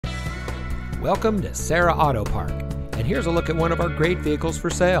Welcome to Serra Auto Park, and here's a look at one of our great vehicles for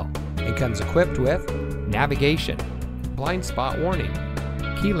sale. It comes equipped with navigation, blind spot warning,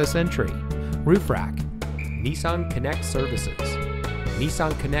 keyless entry, roof rack, Nissan Connect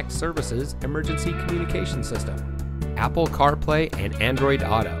Services emergency communication system, Apple CarPlay and Android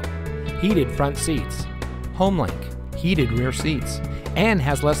Auto, heated front seats, HomeLink, heated rear seats, and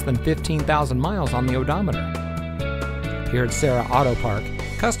has less than 15,000 miles on the odometer. Here at Serra Auto Park,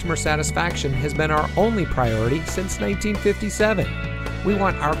 customer satisfaction has been our only priority since 1957. We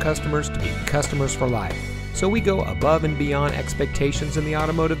want our customers to be customers for life, so we go above and beyond expectations in the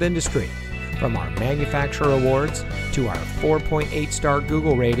automotive industry. From our manufacturer awards to our 4.8-star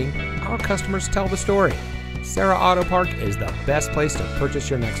Google rating, our customers tell the story. Serra Auto Park is the best place to purchase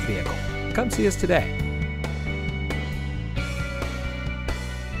your next vehicle. Come see us today.